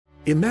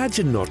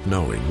Imagine not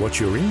knowing what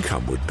your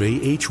income would be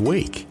each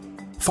week.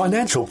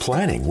 Financial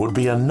planning would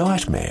be a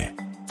nightmare.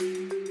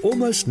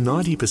 Almost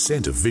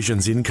 90% of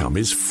Vision's income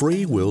is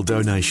free will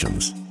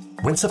donations.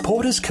 When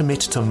supporters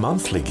commit to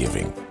monthly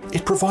giving,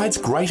 it provides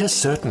greater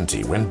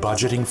certainty when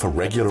budgeting for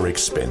regular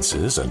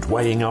expenses and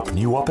weighing up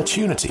new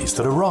opportunities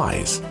that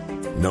arise.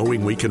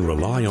 Knowing we can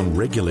rely on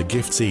regular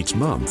gifts each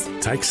month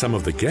takes some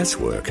of the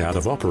guesswork out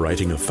of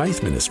operating a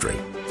faith ministry.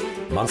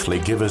 Monthly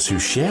givers who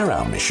share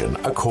our mission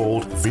are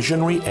called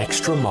Visionary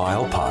Extra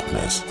Mile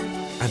Partners.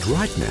 And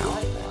right now,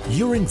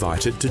 you're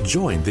invited to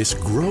join this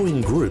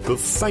growing group of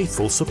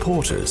faithful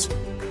supporters.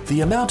 The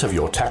amount of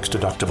your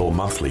tax-deductible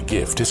monthly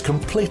gift is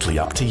completely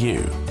up to you.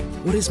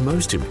 What is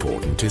most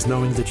important is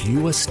knowing that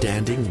you are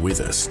standing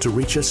with us to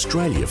reach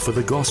Australia for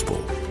the gospel.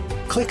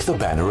 Click the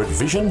banner at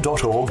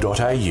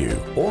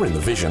vision.org.au or in the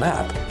Vision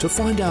app to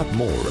find out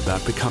more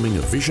about becoming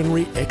a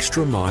Visionary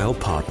Extra Mile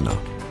Partner.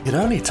 It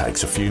only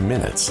takes a few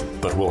minutes,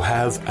 but will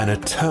have an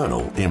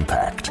eternal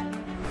impact.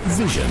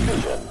 Vision.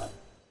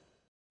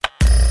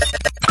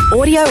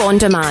 Audio on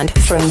demand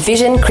from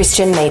Vision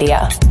Christian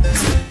Media.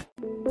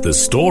 The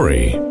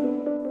story.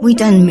 We've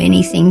done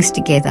many things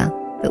together,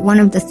 but one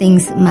of the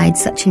things that made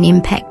such an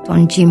impact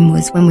on Jim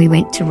was when we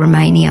went to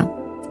Romania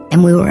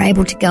and we were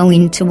able to go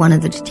into one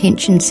of the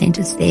detention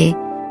centres there,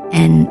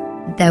 and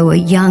they were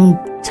young,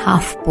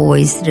 tough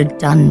boys that had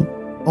done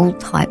all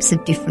types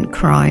of different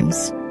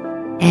crimes.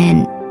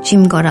 And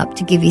Jim got up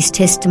to give his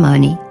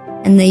testimony,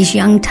 and these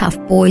young, tough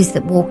boys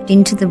that walked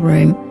into the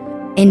room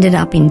ended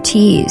up in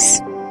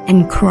tears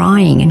and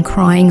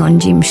crying on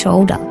Jim's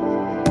shoulder.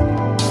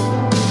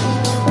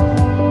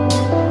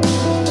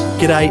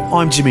 G'day,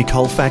 I'm Jimmy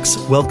Colfax.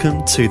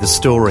 Welcome to The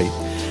Story.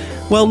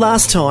 Well,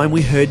 last time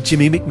we heard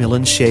Jimmy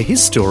McMillan share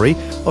his story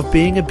of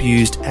being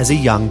abused as a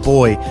young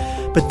boy,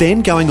 but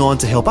then going on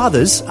to help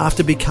others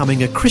after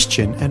becoming a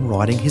Christian and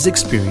writing his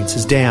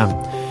experiences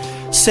down.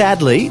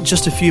 Sadly,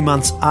 just a few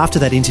months after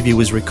that interview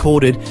was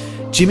recorded,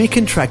 Jimmy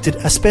contracted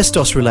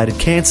asbestos-related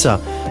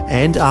cancer,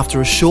 and after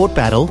a short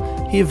battle,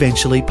 he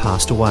eventually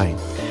passed away.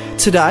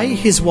 Today,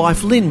 his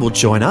wife Lynn will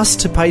join us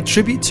to pay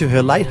tribute to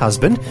her late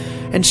husband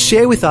and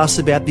share with us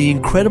about the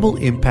incredible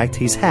impact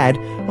he's had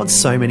on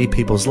so many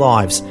people's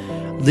lives.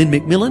 Lyn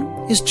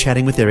McMillan is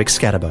chatting with Eric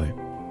Scatterbo.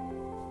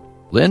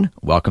 Lynn,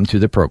 welcome to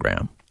the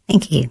program.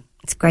 Thank you.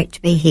 It's great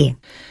to be here.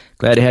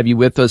 Glad to have you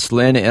with us,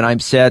 Lynn, and I'm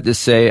sad to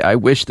say I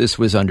wish this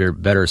was under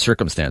better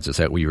circumstances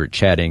that we were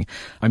chatting.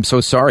 I'm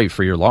so sorry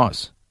for your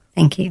loss.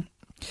 Thank you.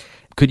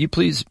 Could you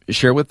please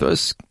share with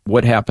us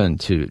what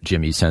happened to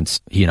Jimmy since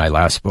he and I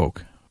last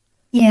spoke?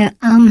 Yeah,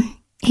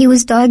 he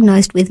was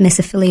diagnosed with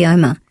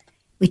mesothelioma,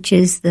 which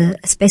is the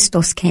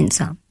asbestos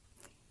cancer.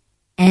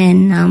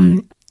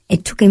 And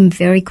it took him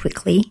very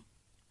quickly.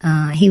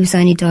 He was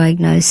only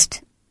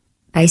diagnosed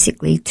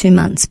basically 2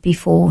 months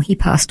before he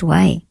passed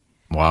away.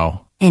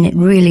 Wow. And it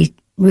really,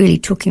 really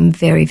took him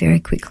very,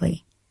 very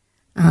quickly.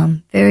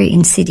 Very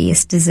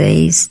insidious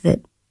disease that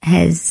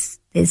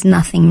there's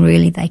nothing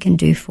really they can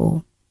do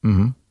for.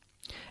 Mm-hmm.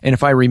 And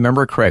if I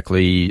remember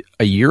correctly,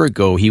 a year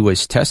ago he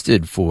was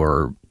tested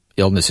for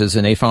illnesses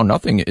and they found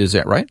nothing. Is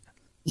that right?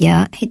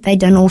 Yeah, they'd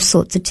done all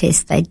sorts of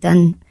tests. They'd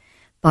done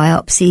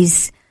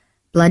biopsies,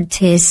 blood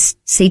tests,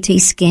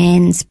 CT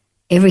scans,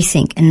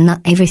 everything,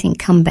 and everything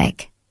come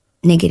back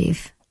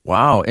negative.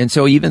 Wow. And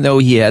so even though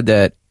he had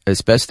that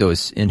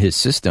asbestos in his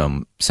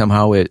system,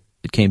 somehow it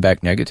came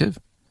back negative?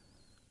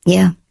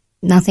 Yeah,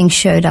 nothing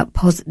showed up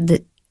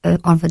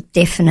of a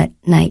definite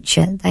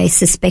nature. They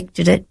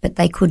suspected it, but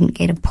they couldn't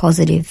get a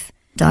positive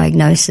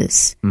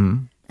diagnosis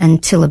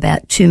until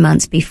about 2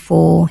 months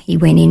before he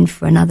went in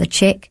for another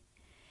check.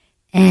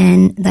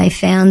 And they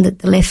found that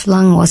the left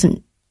lung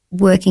wasn't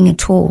working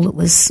at all. It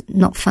was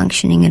not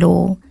functioning at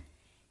all.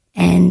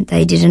 And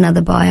they did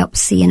another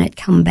biopsy and it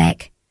come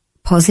back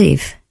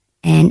positive,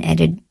 and it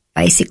had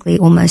basically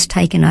almost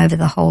taken over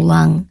the whole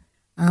lung.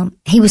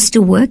 He was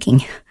still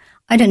working.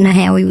 I don't know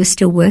how he was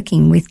still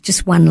working with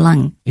just one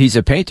lung. He's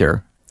a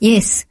painter.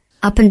 Yes.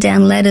 Up and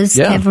down ladders,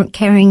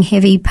 carrying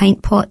heavy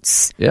paint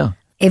pots. Yeah.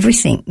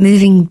 Everything.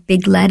 Moving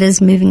big ladders,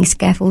 moving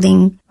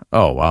scaffolding.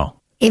 Oh, wow.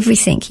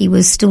 Everything he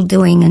was still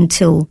doing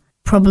until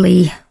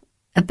probably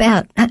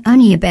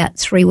only about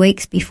 3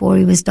 weeks before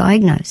he was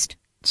diagnosed.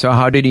 So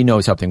how did he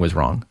know something was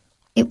wrong?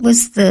 It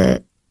was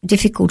the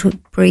difficulty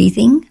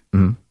breathing,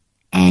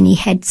 and he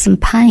had some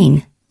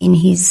pain in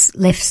his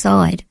left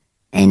side.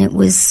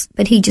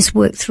 But he just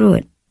worked through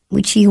it,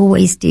 which he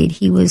always did.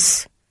 He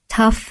was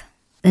tough,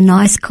 the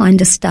nice kind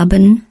of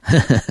stubborn.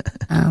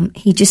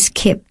 He just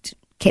kept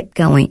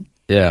going.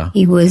 Yeah.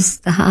 He was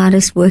the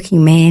hardest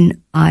working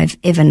man I've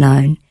ever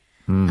known.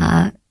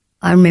 I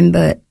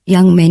remember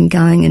young men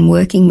going and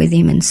working with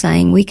him and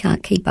saying, we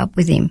can't keep up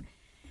with him.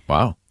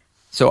 Wow.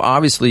 So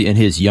obviously in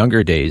his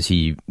younger days,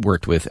 he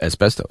worked with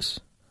asbestos.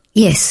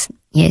 Yes.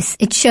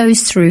 It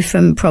shows through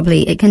from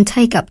it can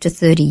take up to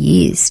 30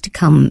 years to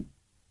come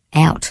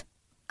out.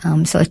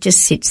 So it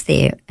just sits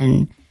there,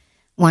 and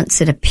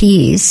once it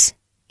appears,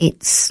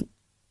 it's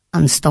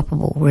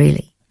unstoppable,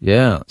 really.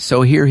 Yeah.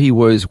 So here he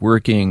was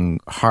working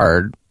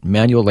hard,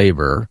 manual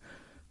labor,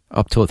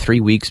 up till 3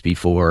 weeks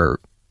before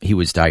he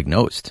was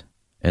diagnosed.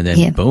 And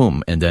then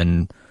boom. And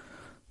then,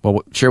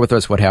 well, share with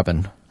us what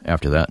happened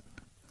after that.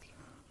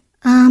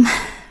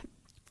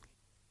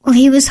 Well,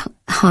 he was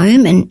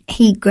home and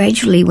he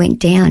gradually went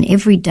down.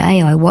 Every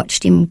day I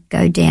watched him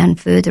go down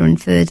further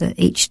and further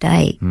each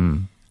day.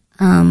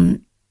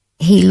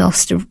 He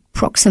lost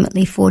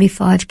approximately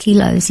 45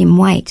 kilos in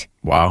weight.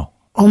 Wow.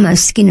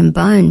 Almost skin and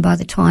bone by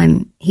the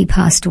time he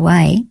passed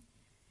away.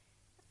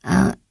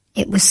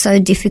 It was so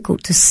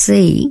difficult to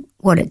see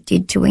what it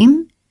did to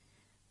him,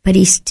 but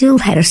he still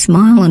had a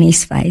smile on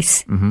his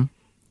face. Mm-hmm.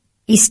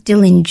 He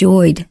still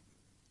enjoyed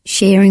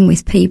sharing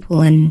with people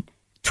and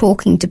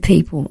talking to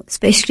people,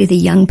 especially the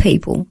young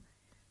people.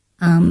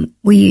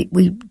 We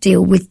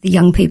deal with the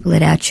young people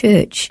at our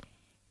church,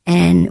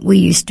 and we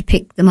used to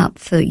pick them up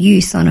for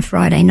youth on a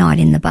Friday night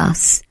in the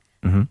bus.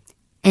 Mm-hmm.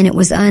 And it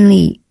was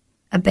only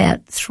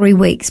about 3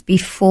 weeks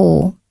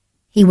before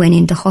he went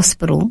into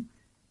hospital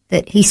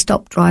that he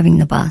stopped driving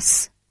the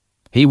bus.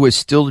 He was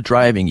still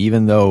driving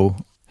even though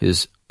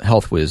his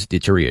health was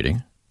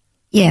deteriorating?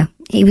 Yeah,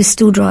 he was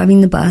still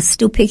driving the bus,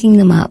 still picking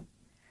them up.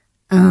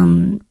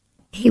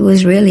 He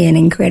was really an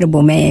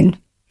incredible man,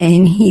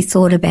 and he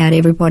thought about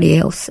everybody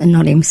else and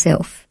not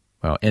himself.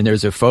 Wow. And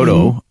there's a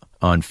photo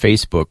on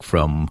Facebook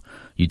from,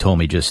 you told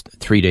me, just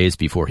 3 days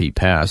before he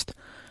passed,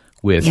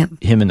 with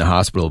him in the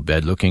hospital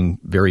bed looking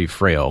very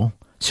frail,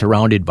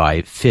 surrounded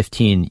by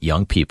 15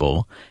 young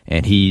people,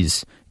 and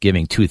he's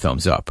giving 2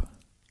 thumbs up.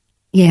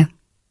 Yeah.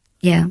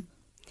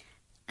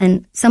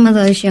 And some of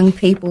those young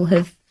people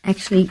have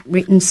actually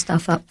written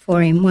stuff up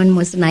for him. One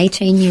was an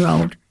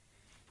 18-year-old,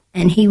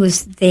 and he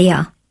was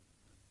there.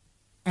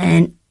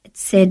 And it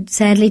said,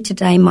 sadly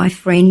today my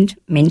friend,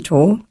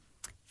 mentor,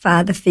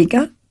 father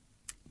figure,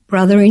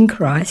 brother in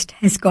Christ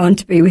has gone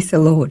to be with the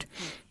Lord.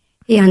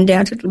 He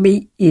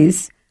undoubtedly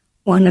is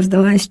one of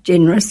the most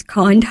generous,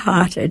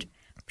 kind-hearted,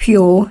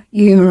 pure,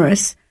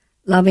 humorous,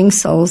 loving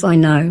souls I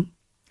know.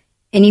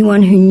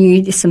 Anyone who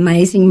knew this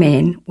amazing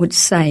man would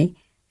say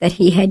that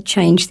he had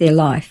changed their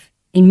life.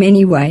 In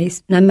many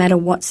ways, no matter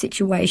what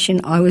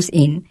situation I was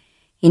in,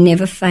 he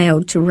never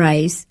failed to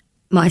raise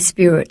my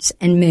spirits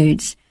and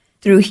moods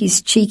through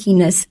his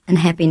cheekiness and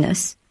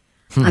happiness.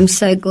 I'm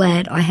so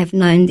glad I have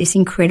known this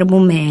incredible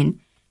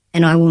man,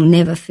 and I will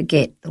never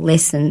forget the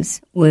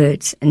lessons,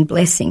 words and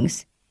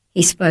blessings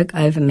he spoke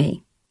over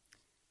me.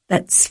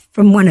 That's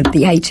from one of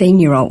the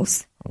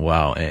 18-year-olds.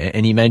 Wow.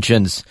 And he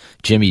mentions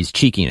Jimmy's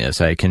cheekiness.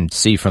 I can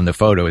see from the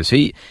photos.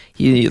 He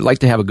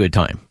liked to have a good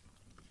time.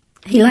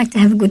 He liked to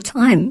have a good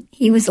time.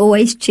 He was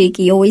always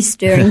cheeky, always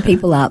stirring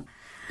people up.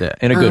 Yeah,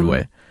 in a good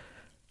way.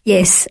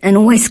 Yes, and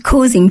always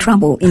causing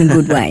trouble in a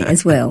good way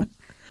as well.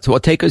 So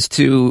take us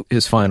to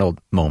his final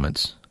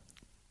moments.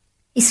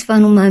 His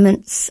final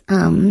moments,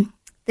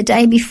 the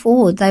day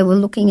before they were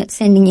looking at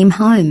sending him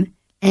home,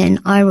 and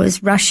I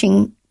was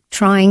rushing,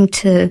 trying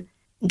to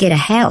get a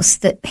house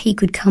that he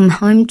could come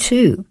home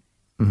to.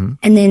 Mm-hmm.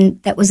 And then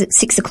that was at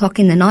 6 o'clock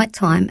in the night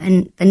time,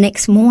 and the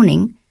next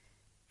morning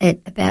at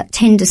about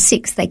 10 to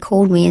 6 they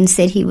called me and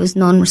said he was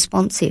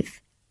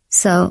non-responsive.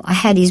 So I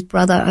had his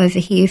brother over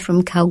here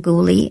from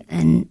Kalgoorlie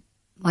and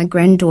my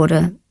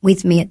granddaughter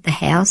with me at the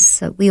house.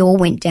 So we all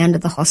went down to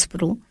the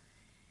hospital.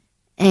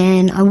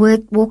 And I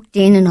walked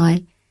in and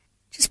I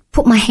just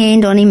put my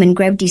hand on him and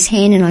grabbed his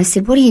hand and I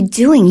said, "What are you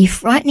doing? You're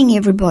frightening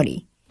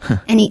everybody."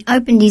 And he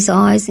opened his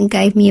eyes and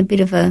gave me a bit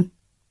of a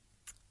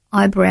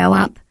eyebrow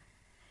up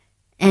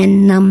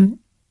and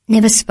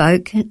never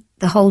spoke.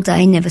 The whole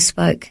day never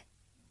spoke.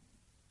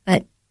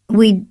 But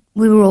we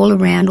were all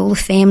around, all the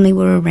family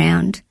were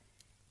around.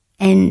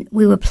 And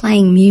we were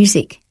playing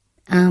music,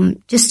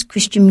 just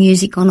Christian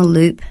music on a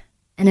loop.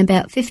 And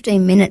about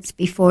 15 minutes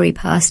before he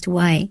passed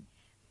away,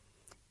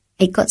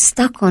 it got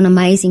stuck on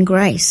Amazing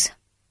Grace.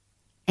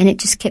 And it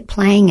just kept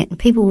playing it. And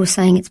people were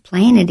saying it's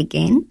playing it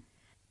again.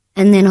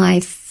 And then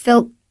I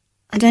felt,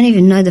 I don't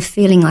even know the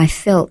feeling I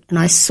felt. And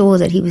I saw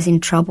that he was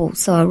in trouble.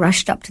 So I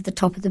rushed up to the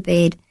top of the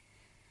bed.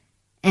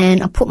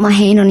 And I put my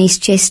hand on his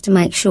chest to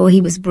make sure he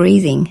was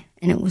breathing.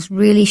 And it was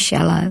really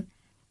shallow.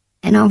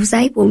 And I was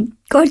able,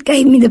 God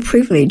gave me the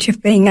privilege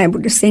of being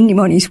able to send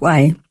him on his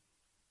way.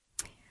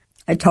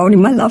 I told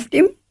him I loved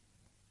him.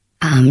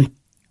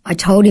 I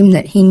told him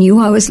that he knew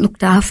I was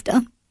looked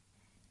after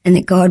and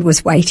that God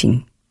was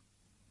waiting.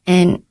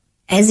 And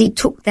as he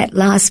took that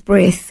last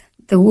breath,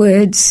 the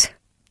words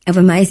of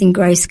Amazing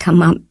Grace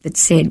come up that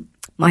said,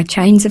 "My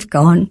chains have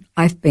gone,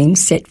 I've been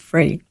set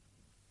free."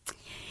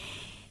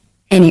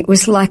 And it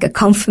was like a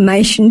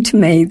confirmation to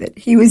me that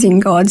he was in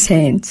God's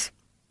hands.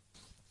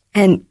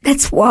 And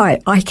that's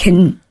why I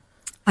can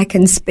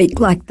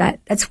speak like that.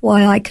 That's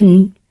why I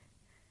can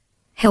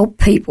help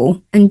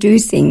people and do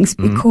things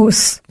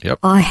because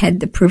I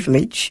had the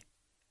privilege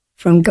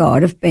from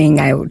God of being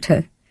able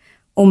to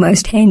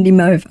almost hand him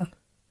over.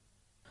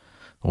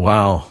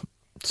 Wow.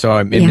 So,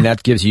 I mean,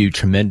 that gives you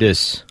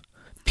tremendous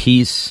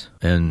peace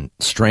and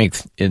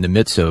strength in the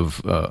midst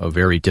of a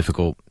very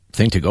difficult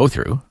thing to go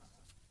through.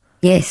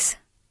 Yes.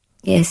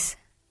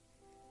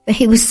 But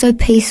he was so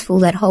peaceful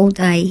that whole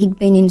day. He'd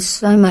been in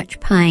so much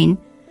pain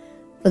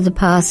for the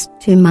past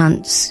 2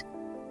 months,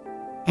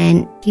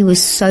 and he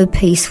was so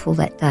peaceful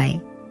that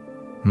day.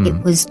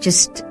 It was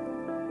just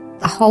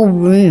the whole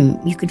room,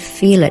 you could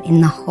feel it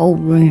in the whole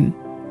room,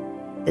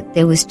 that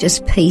there was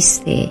just peace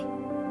there.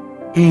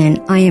 And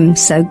I am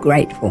so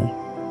grateful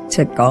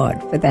to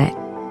God for that.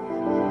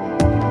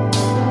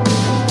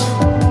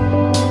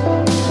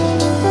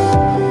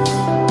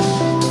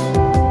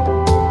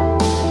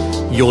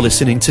 You're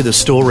listening to The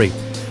Story.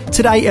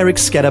 Today, Eric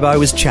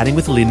Scatterbo is chatting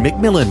with Lyn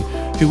McMillan,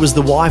 who was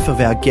the wife of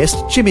our guest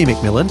Jimmy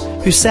McMillan,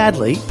 who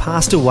sadly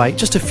passed away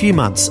just a few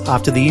months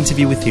after the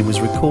interview with him was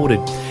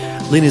recorded.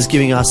 Lyn is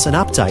giving us an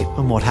update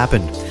on what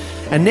happened.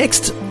 And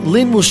next,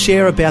 Lyn will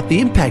share about the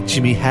impact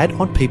Jimmy had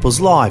on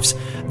people's lives.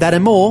 That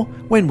and more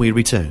when we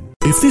return.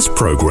 If this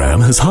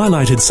program has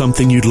highlighted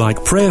something you'd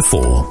like prayer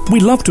for,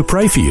 we'd love to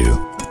pray for you.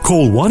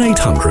 Call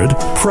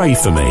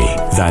 1-800-PRAY-FOR-ME.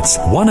 That's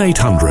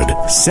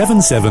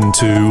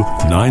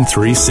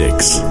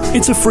 1-800-772-936.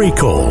 It's a free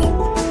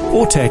call.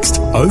 Or text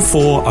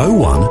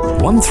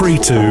 0401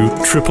 132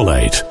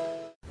 888.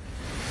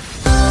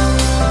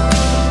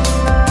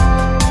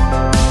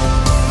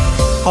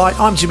 Hi,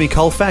 I'm Jimmy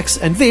Colfax,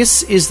 and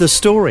this is The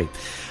Story.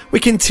 We're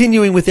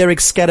continuing with Eric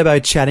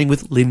Scatterbo chatting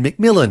with Lyn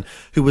McMillan,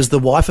 who was the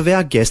wife of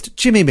our guest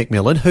Jimmy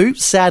McMillan, who,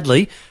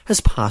 sadly, has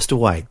passed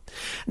away.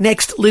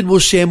 Next, Lyn will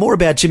share more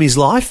about Jimmy's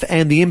life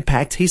and the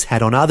impact he's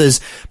had on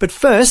others. But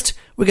first,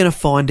 we're going to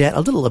find out a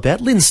little about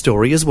Lyn's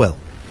story as well.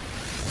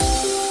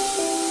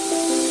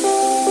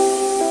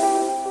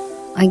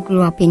 I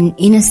grew up in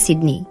inner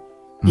Sydney,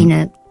 in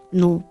a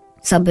little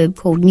suburb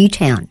called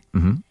Newtown.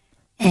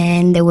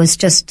 And there was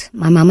just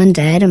my mum and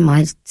dad and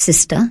my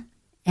sister,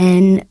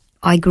 and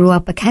I grew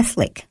up a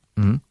Catholic.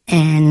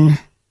 And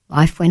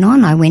life went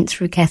on. I went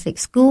through Catholic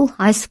school,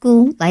 high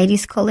school,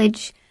 ladies'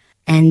 college,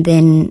 and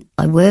then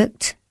I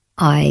worked.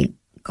 I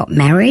got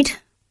married.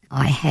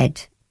 I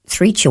had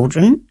 3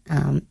 children.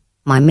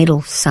 My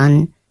middle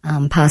son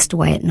passed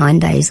away at 9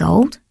 days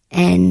old.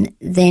 And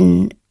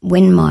then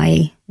when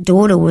my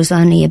daughter was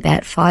only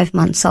about 5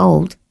 months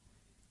old,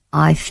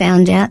 I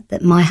found out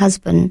that my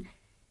husband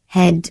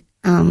had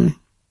a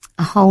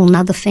whole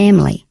nother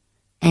family,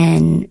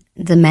 and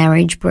the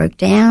marriage broke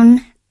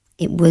down.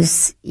 It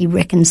was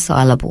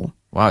irreconcilable.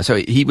 Wow, so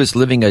he was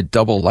living a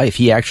double life.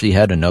 He actually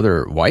had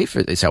another wife?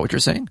 Is that what you're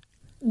saying?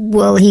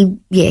 Well,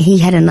 he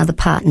had another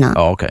partner.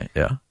 Oh, okay,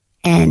 yeah.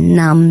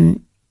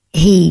 And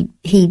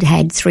he'd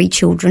had 3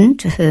 children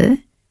to her.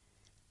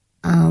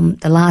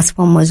 The last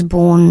one was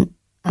born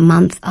a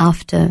month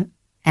after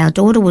our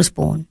daughter was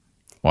born.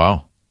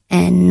 Wow.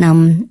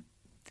 And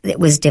it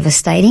was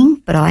devastating,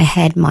 but I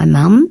had my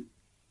mum,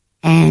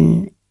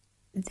 and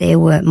there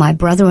were my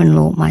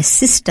brother-in-law. My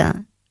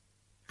sister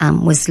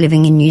was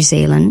living in New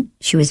Zealand.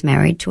 She was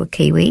married to a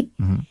Kiwi.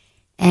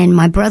 And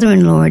my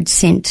brother-in-law had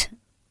sent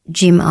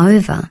Jim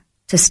over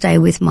to stay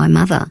with my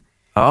mother.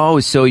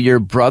 Oh, so your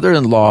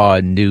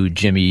brother-in-law knew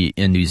Jimmy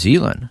in New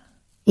Zealand?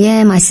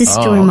 Yeah, my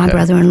sister and my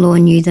brother-in-law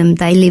knew them.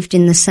 They lived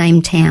in the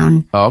same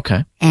town. Oh,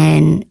 okay.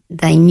 And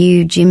they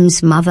knew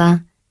Jim's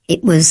mother.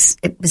 It was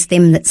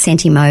them that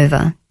sent him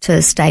over to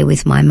stay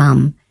with my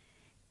mum.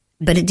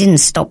 But it didn't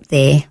stop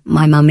there.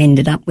 My mum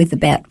ended up with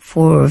about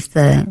 4 of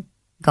the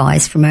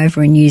guys from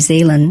over in New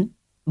Zealand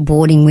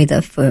boarding with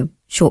her for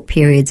short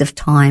periods of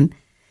time.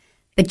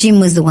 But Jim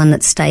was the one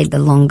that stayed the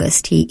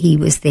longest. He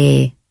was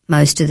there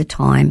most of the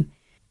time.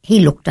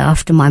 He looked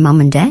after my mum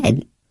and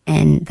dad,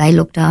 and they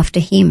looked after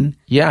him.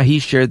 Yeah, he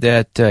shared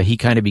that he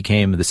kind of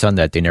became the son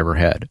that they never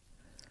had.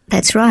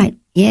 That's right.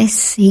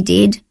 Yes, he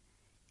did.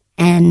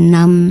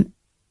 And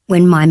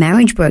when my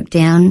marriage broke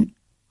down,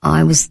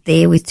 I was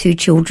there with 2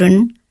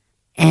 children.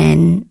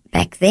 And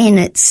back then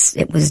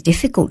it was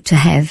difficult to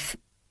have,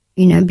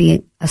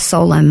 be a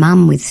solo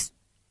mum with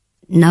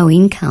no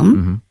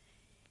income.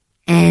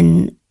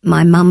 And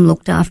my mum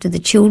looked after the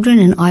children,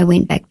 and I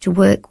went back to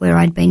work where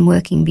I'd been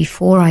working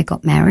before I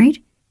got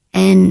married.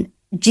 And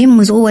Jim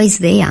was always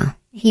there.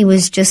 He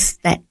was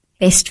just that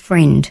best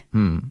friend.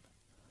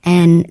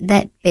 And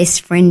that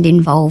best friend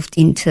evolved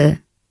into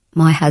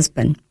my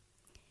husband.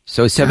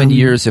 So 7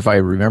 years, if I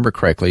remember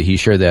correctly, he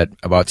shared that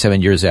about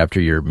 7 years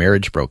after your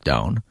marriage broke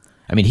down.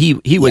 I mean,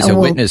 he was a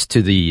witness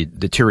to the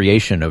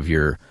deterioration of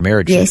your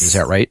marriage. Yes. Is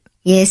that right?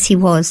 Yes, he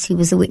was. He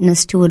was a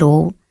witness to it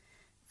all.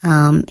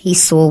 He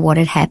saw what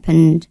had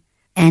happened,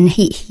 and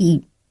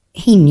he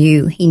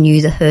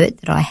knew the hurt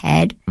that I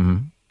had.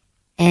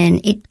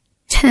 And it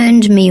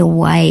turned me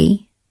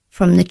away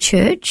from the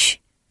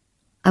church.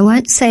 I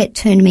won't say it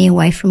turned me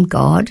away from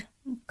God,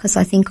 because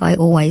I think I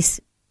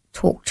always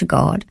talk to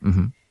God.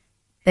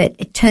 But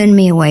it turned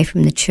me away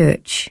from the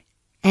church.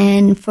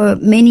 And for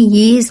many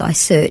years I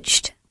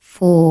searched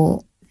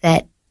for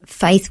that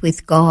faith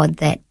with God,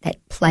 that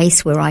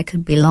place where I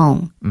could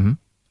belong.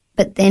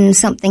 But then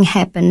something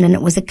happened, and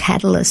it was a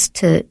catalyst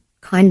to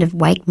kind of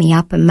wake me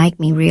up and make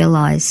me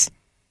realise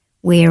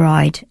where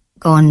I'd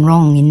gone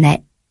wrong in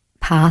that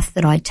path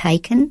that I'd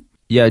taken.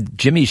 Yeah,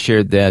 Jimmy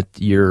shared that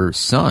your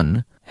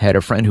son had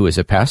a friend who was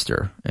a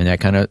pastor, and that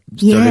kind of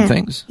started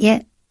things.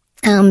 Yeah.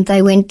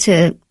 They went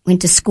to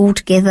went to school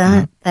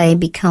together. They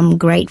become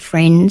great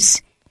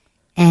friends.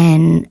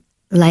 And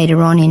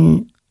later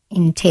on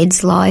in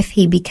Ted's life,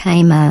 he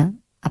became a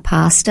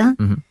pastor.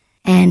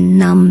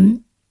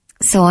 And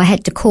so I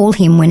had to call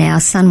him when our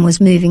son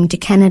was moving to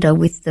Canada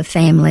with the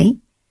family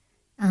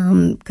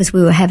because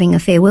we were having a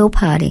farewell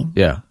party.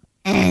 Yeah.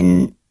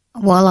 And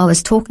while I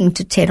was talking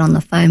to Ted on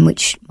the phone,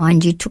 which,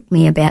 mind you, took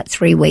me about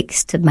 3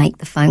 weeks to make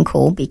the phone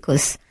call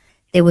because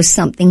there was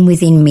something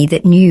within me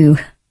that knew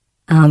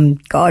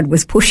God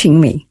was pushing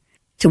me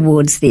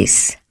towards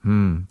this.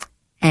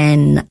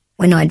 And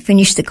when I'd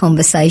finished the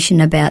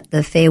conversation about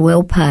the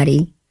farewell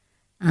party,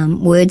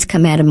 words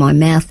come out of my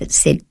mouth that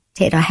said,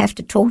 Ted, I have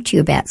to talk to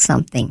you about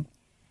something.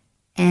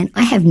 And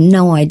I have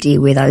no idea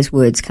where those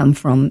words come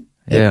from.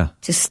 Yeah.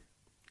 It just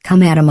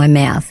come out of my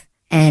mouth.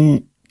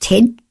 And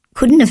Ted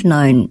couldn't have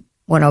known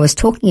what I was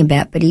talking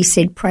about, but he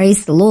said,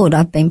 praise the Lord,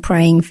 I've been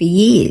praying for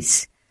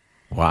years.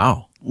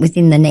 Wow.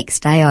 Within the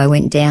next day, I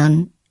went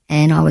down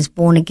and I was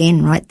born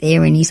again right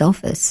there in his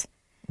office.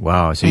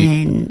 Wow. So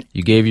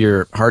you gave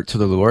your heart to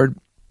the Lord,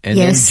 and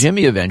yes. then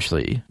Jimmy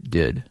eventually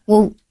did.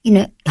 Well, you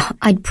know,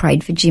 I'd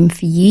prayed for Jim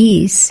for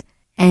years,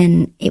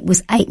 and it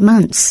was 8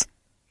 months,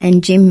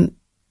 and Jim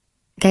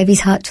gave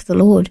his heart to the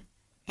Lord,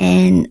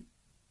 and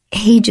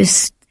he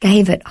just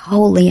gave it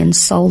wholly and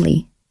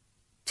solely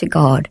to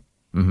God.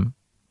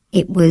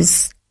 It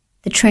was,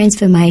 the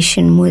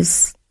transformation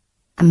was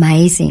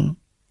amazing.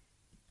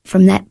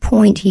 From that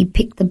point, he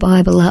picked the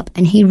Bible up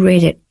and he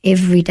read it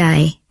every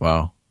day.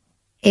 Wow.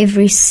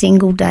 Every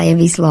single day of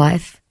his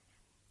life.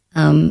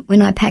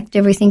 When I packed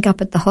everything up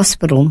at the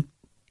hospital,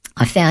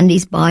 I found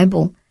his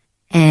Bible,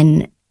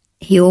 and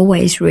he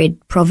always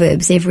read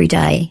Proverbs every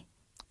day.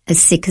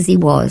 As sick as he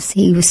was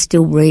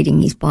still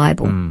reading his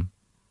Bible.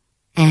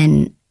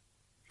 And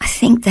I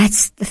think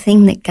that's the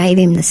thing that gave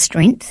him the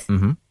strength.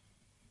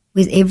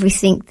 With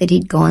everything that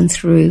he'd gone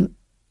through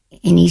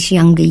in his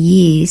younger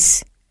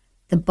years,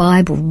 the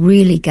Bible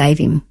really gave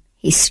him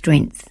his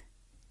strength.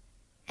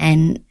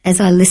 And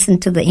as I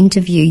listened to the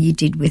interview you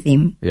did with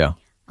him,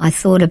 I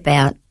thought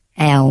about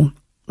Al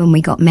when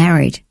we got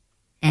married,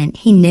 and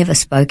he never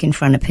spoke in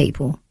front of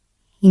people.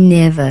 He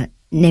never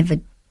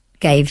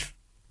gave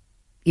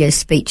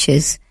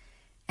speeches.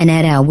 And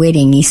at our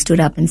wedding, he stood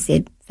up and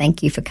said,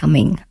 "Thank you for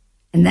coming."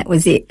 And that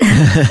was it.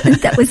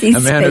 That was his A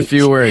man speech. of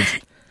few words.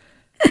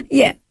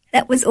 Yeah,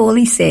 that was all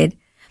he said.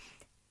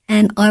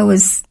 And I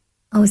was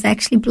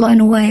actually blown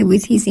away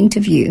with his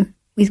interview,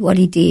 with what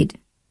he did,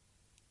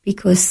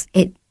 because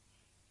it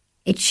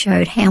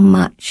showed how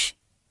much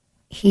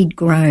he'd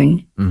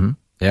grown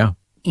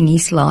in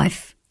his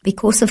life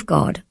because of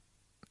God.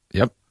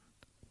 Yep.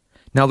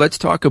 Now let's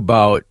talk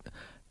about,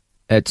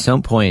 at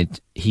some point,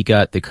 he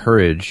got the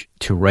courage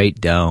to write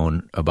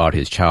down about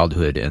his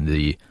childhood and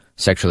the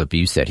sexual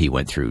abuse that he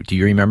went through. Do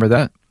you remember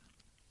that?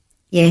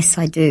 Yes,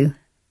 I do.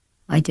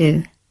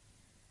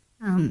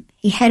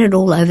 He had it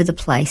all over the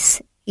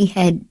place. He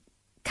had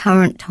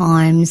current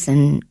times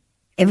and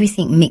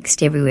everything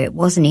mixed everywhere. It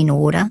wasn't in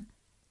order.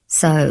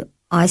 So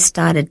I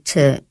started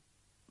to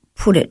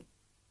put it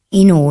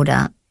in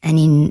order and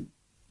in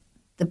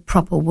the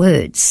proper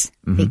words,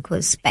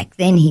 because back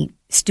then he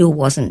still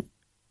wasn't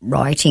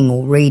writing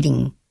or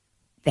reading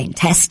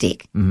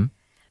fantastic.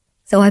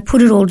 So I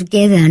put it all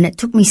together, and it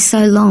took me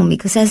so long,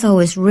 because as I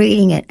was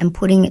reading it and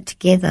putting it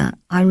together,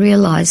 I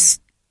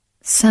realised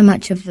so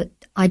much of it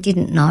I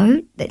didn't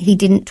know, that he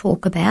didn't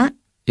talk about.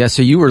 Yeah,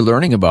 so you were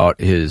learning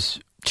about his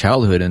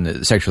childhood and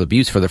the sexual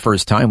abuse for the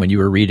first time when you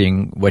were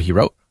reading what he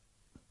wrote.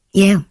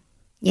 Yeah.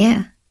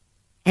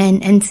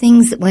 And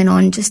things that went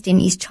on just in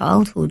his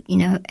childhood. You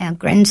know, our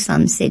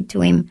grandson said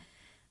to him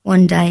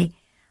one day,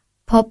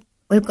 "Pop,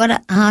 we've got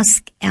to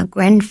ask our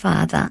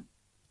grandfather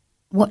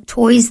what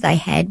toys they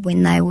had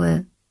when they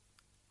were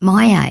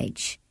my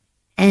age."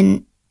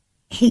 And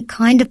he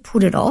kind of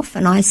put it off,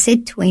 and I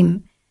said to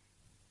him,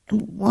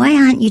 "Why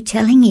aren't you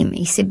telling him?"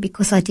 He said,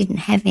 "Because I didn't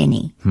have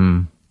any."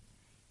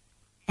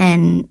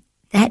 And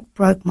that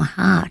broke my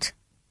heart.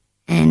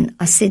 And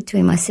I said to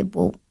him,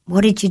 "Well,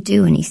 what did you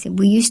do?" And he said,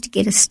 "We used to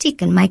get a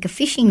stick and make a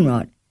fishing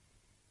rod."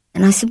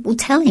 And I said, "Well,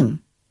 tell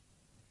him.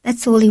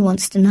 That's all he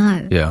wants to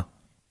know." Yeah.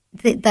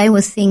 They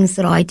were things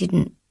that I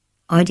didn't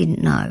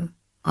know.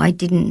 I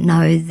didn't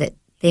know that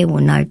there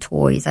were no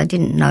toys. I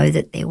didn't know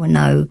that there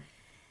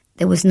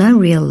was no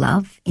real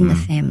love in the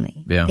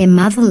family. Yeah. Their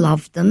mother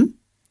loved them,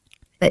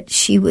 but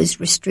she was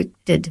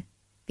restricted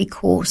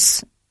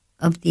because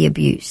of the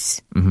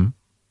abuse.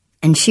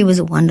 And she was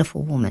a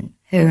wonderful woman.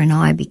 Her and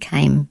I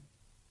became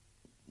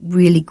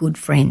really good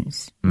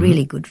friends,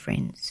 really good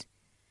friends.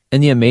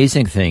 And the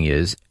amazing thing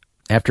is,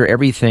 after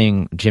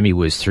everything Jimmy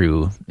was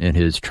through in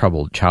his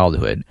troubled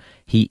childhood,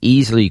 he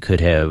easily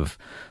could have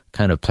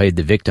kind of played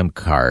the victim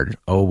card.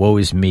 "Oh, woe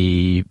is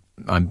me,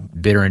 I'm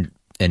bitter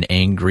and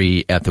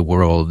angry at the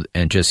world,"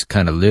 and just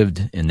kind of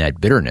lived in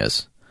that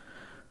bitterness.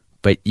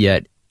 But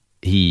yet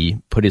he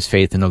put his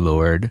faith in the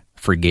Lord,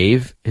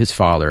 forgave his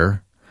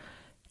father,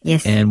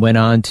 Yes. and went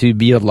on to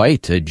be a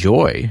light, a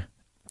joy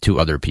to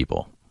other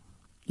people.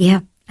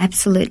 Yeah,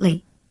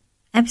 absolutely.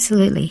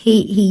 Absolutely.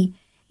 He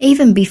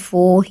even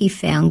before he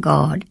found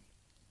God,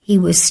 he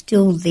was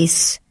still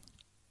this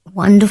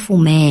wonderful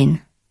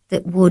man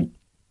that would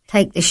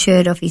take the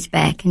shirt off his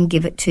back and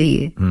give it to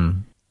you.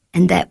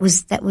 And that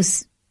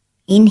was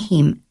in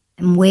him.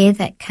 And where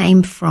that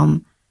came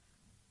from,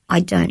 I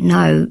don't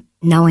know,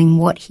 knowing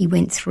what he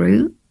went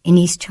through in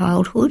his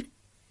childhood.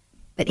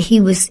 But he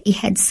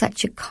had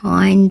such a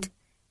kind,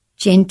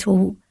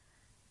 gentle,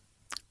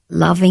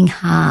 loving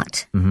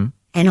heart. And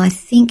I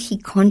think he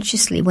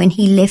consciously, when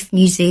he left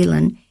New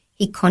Zealand,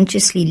 he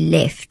consciously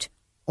left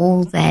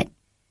all that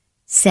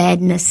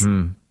sadness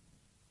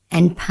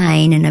and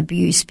pain and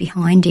abuse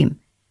behind him.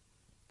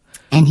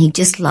 And he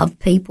just loved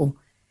people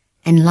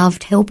and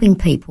loved helping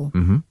people.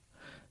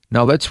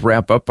 Now let's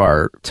wrap up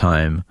our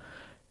time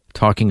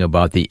talking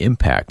about the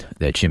impact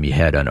that Jimmy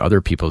had on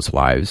other people's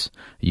lives.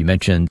 You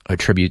mentioned a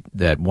tribute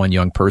that one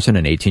young person,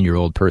 an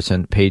 18-year-old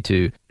person, paid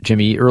to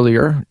Jimmy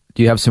earlier.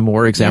 Do you have some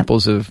more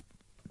examples of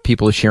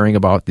people sharing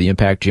about the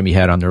impact Jimmy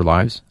had on their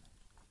lives?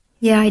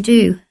 Yeah, I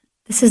do.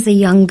 This is a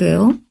young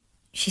girl.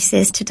 She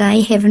says,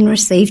 "Today heaven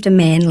received a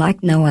man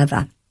like no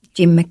other,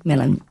 Jim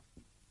McMillan.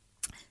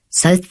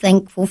 So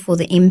thankful for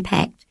the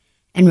impact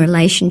and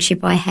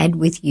relationship I had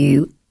with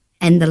you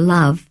and the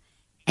love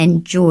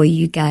and joy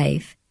you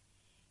gave.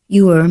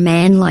 You were a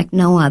man like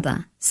no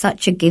other,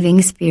 such a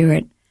giving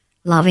spirit,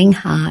 loving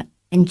heart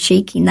and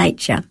cheeky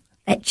nature."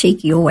 That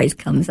cheeky always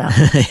comes up.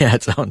 Yeah,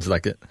 it sounds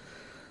like it.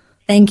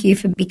 "Thank you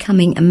for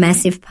becoming a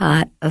massive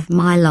part of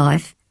my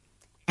life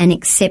and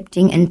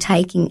accepting and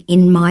taking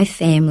in my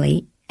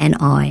family and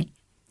I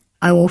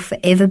will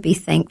forever be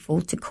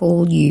thankful to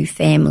call you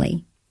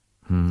family.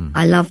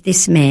 I love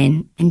this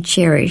man and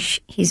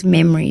cherish his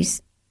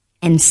memories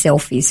and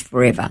selfies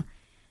forever."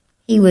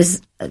 He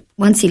was,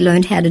 once he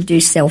learned how to do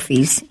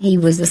selfies, he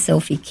was a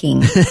selfie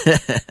king.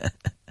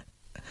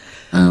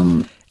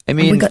 I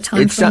mean, have we got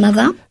time for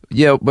another?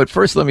 Yeah, but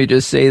first let me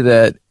just say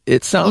that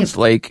it sounds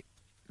like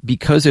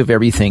because of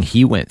everything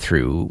he went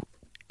through,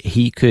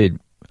 he could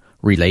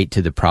relate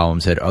to the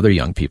problems that other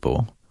young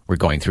people were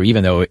going through,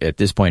 even though at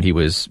this point he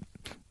was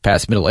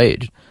past middle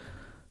age.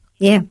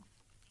 Yeah,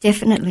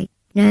 definitely.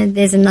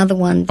 There's another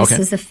one. This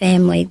is a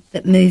family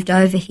that moved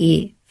over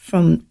here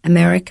from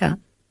America,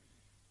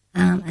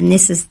 and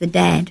this is the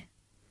dad.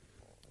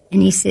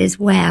 And he says,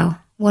 "Wow,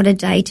 what a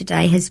day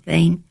today has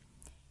been.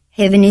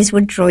 Heaven is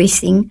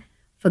rejoicing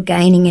for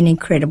gaining an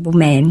incredible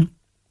man.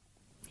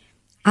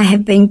 I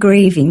have been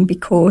grieving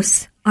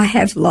because I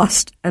have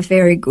lost a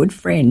very good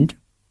friend.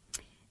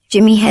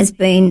 Jimmy has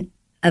been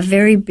a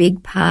very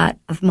big part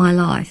of my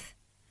life.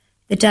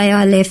 The day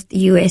I left the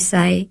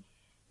USA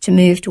to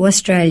move to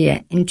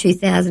Australia in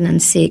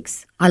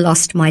 2006, I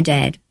lost my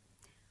dad.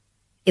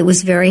 It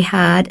was a very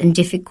hard and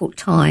difficult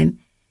time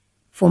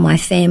for my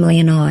family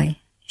and I.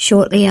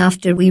 Shortly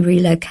after we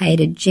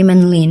relocated, Jim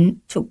and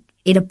Lynn took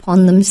it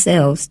upon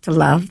themselves to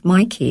love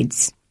my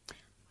kids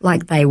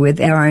like they were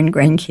their own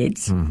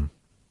grandkids,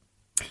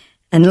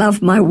 and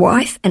love my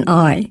wife and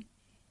I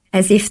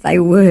as if they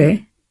were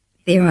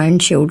their own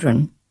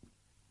children.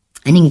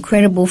 An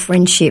incredible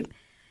friendship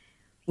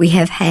we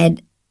have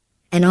had,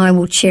 and I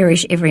will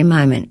cherish every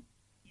moment.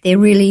 There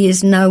really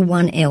is no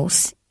one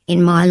else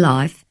in my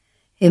life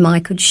whom I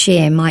could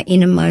share my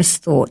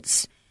innermost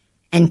thoughts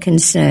and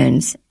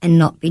concerns and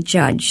not be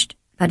judged,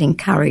 but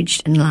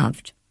encouraged and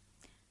loved.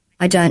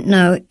 I don't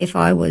know if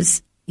I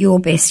was your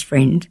best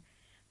friend,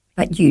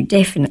 but you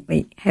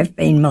definitely have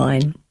been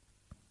mine.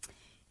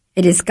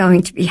 It is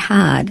going to be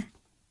hard,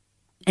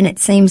 and it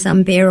seems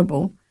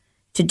unbearable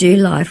to do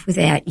life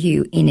without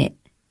you in it,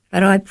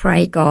 but I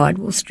pray God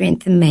will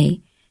strengthen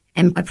me,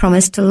 and I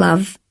promise to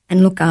love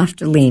and look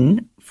after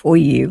Lynn for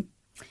you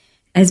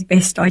as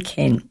best I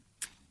can.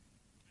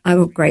 I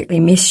will greatly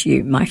miss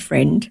you, my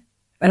friend,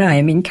 but I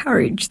am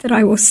encouraged that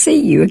I will see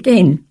you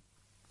again."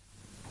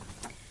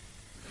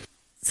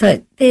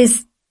 So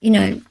there's,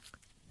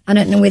 I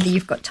don't know whether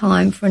you've got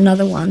time for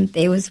another one.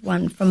 There was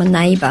one from a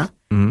neighbour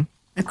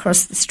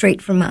across the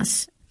street from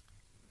us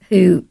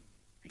who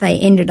they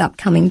ended up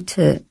coming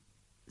to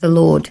the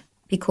Lord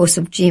because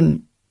of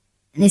Jim.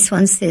 And this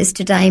one says,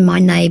 "Today my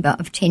neighbour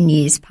of 10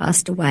 years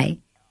passed away.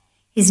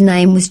 His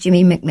name was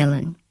Jimmy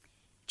McMillan.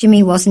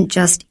 Jimmy wasn't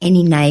just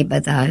any neighbour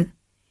though.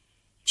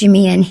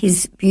 Jimmy and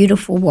his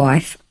beautiful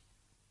wife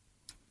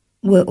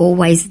were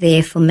always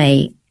there for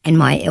me and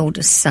my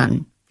eldest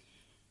son.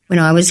 When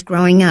I was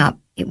growing up,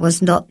 it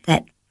was not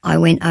that I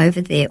went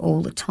over there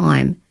all the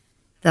time,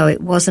 though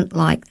it wasn't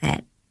like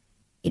that.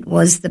 It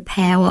was the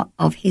power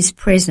of his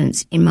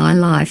presence in my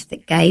life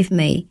that gave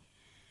me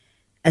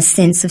a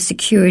sense of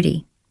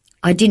security.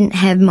 I didn't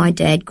have my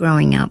dad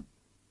growing up,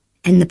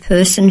 and the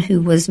person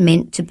who was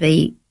meant to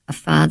be a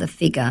father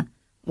figure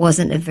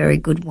wasn't a very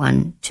good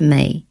one to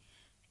me.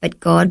 But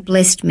God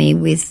blessed me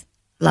with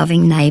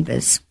loving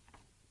neighbours.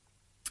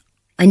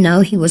 I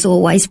know he was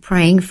always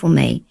praying for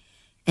me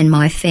and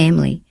my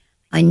family.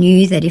 I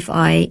knew that if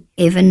I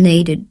ever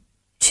needed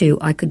to,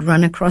 I could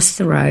run across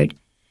the road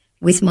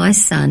with my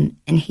son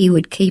and he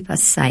would keep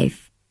us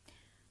safe.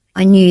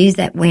 I knew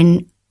that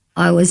when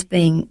I was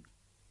being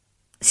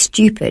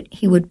stupid,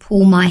 he would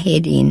pull my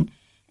head in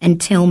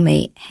and tell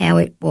me how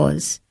it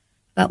was,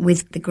 but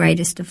with the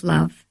greatest of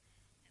love.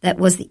 That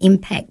was the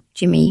impact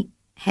Jimmy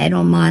had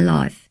on my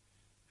life,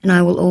 and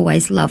I will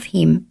always love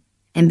him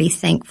and be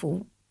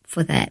thankful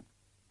for that.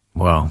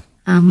 Wow.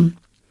 And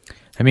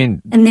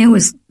there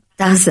was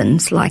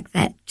dozens like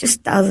that,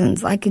 just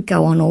dozens. I could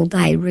go on all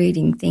day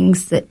reading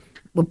things that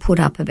were put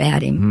up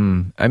about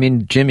him.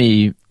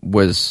 Jimmy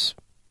was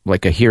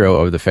like a hero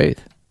of the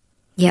faith.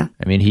 Yeah.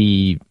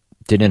 He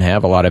didn't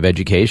have a lot of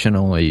education,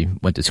 only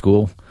went to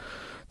school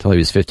till he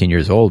was 15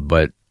 years old,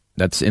 but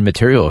that's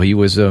immaterial. He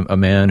was a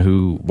man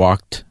who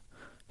walked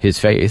his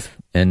faith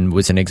and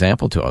was an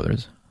example to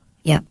others.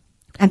 Yeah,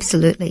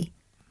 absolutely.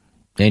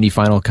 Any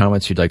final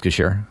comments you'd like to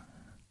share?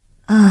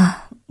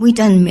 We've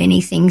done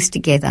many things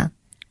together,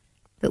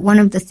 but one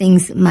of the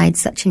things that made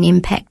such an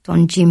impact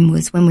on Jim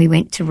was when we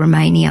went to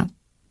Romania,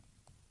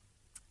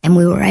 and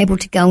we were able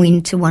to go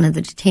into one of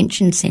the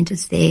detention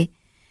centres there,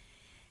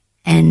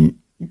 and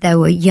they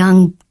were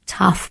young,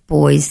 tough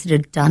boys that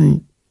had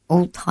done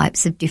all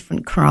types of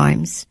different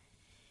crimes.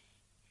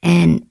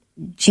 And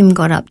Jim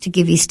got up to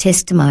give his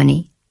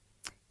testimony,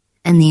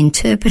 and the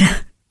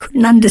interpreter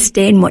couldn't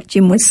understand what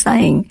Jim was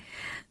saying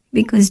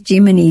because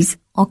Jim and his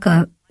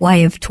ochre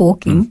way of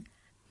talking.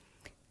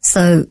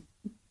 So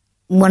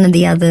one of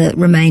the other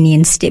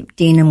Romanians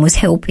stepped in and was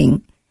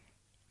helping.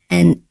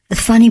 And the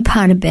funny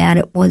part about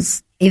it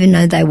was, even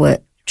though they were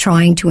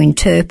trying to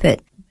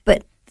interpret,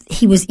 but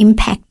he was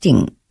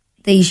impacting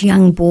these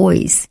young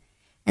boys,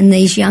 and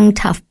these young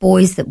tough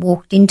boys that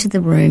walked into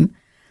the room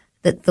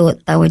that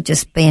thought they were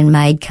just being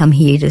made come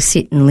here to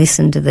sit and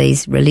listen to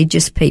these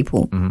religious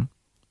people,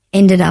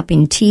 ended up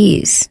in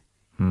tears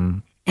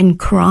and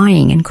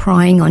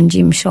crying on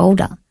Jim's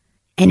shoulder.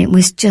 And it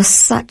was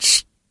just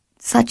such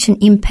an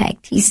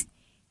impact. His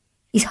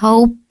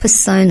whole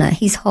persona,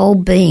 his whole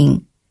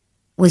being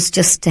was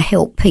just to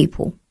help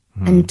people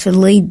and to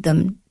lead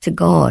them to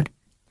God.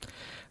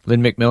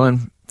 Lyn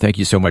McMillan, thank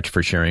you so much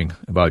for sharing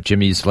about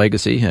Jimmy's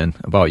legacy and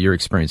about your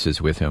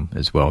experiences with him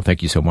as well.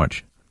 Thank you so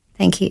much.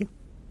 Thank you.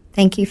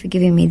 Thank you for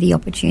giving me the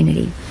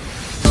opportunity.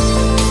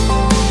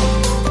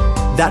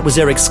 That was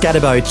Eric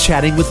Scatterbo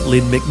chatting with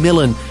Lyn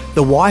McMillan,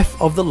 the wife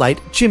of the late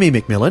Jimmy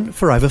McMillan,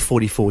 for over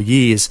 44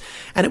 years.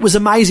 And it was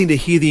amazing to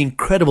hear the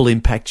incredible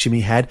impact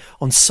Jimmy had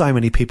on so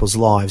many people's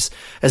lives.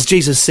 As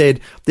Jesus said,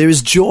 there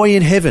is joy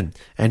in heaven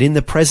and in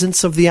the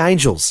presence of the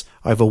angels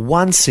over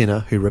one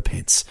sinner who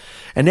repents.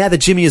 And now that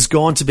Jimmy has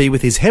gone to be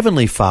with his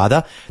heavenly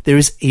Father, there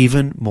is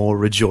even more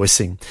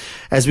rejoicing.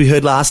 As we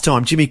heard last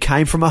time, Jimmy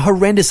came from a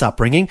horrendous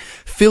upbringing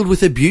filled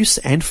with abuse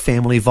and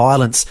family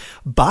violence.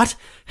 But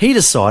he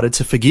decided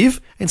to forgive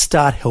and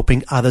start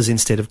helping others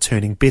instead of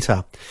turning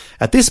bitter.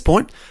 At this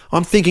point,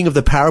 I'm thinking of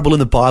the parable in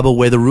the Bible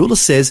where the ruler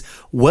says,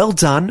 "Well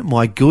done,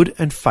 my good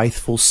and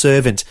faithful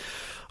servant."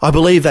 I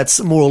believe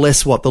that's more or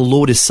less what the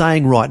Lord is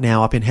saying right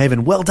now up in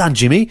heaven. Well done,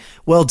 Jimmy.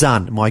 Well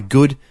done, my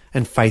good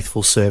and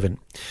faithful servant.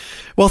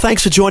 Well,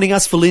 thanks for joining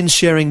us for Lynn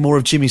sharing more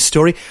of Jimmy's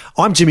story.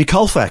 I'm Jimmy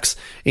Colfax,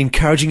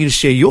 encouraging you to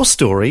share your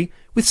story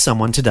with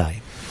someone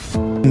today.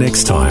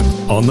 Next time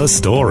on The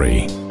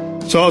Story.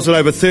 So I was at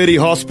over 30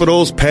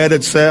 hospitals,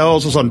 padded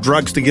cells. I was on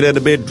drugs to get out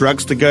of bed,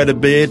 drugs to go to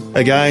bed.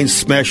 Again,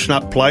 smashing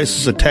up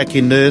places,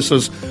 attacking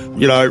nurses.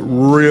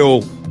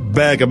 Real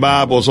bag of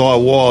marbles I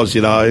was,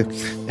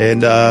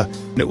 And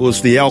it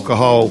was the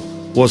alcohol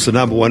was the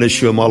number one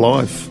issue in my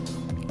life.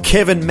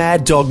 Kevin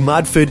Mad Dog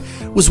Mudford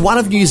was one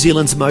of New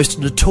Zealand's most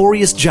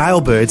notorious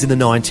jailbirds in the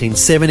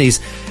 1970s,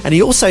 and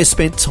he also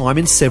spent time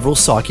in several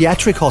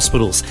psychiatric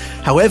hospitals.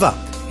 However,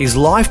 his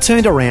life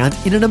turned around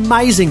in an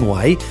amazing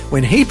way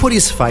when he put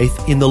his faith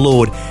in the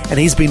Lord, and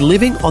he's been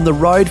living on the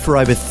road for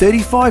over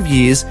 35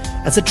 years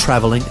as a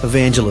travelling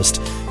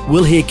evangelist.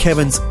 We'll hear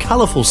Kevin's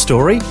colourful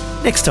story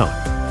next time.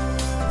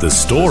 The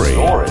Story.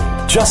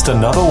 Just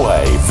another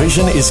way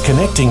Vision is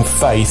connecting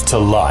faith to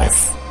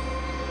life.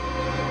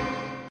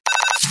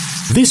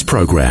 This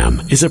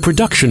program is a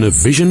production of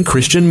Vision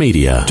Christian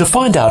Media. To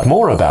find out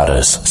more about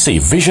us, see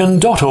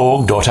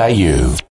vision.org.au.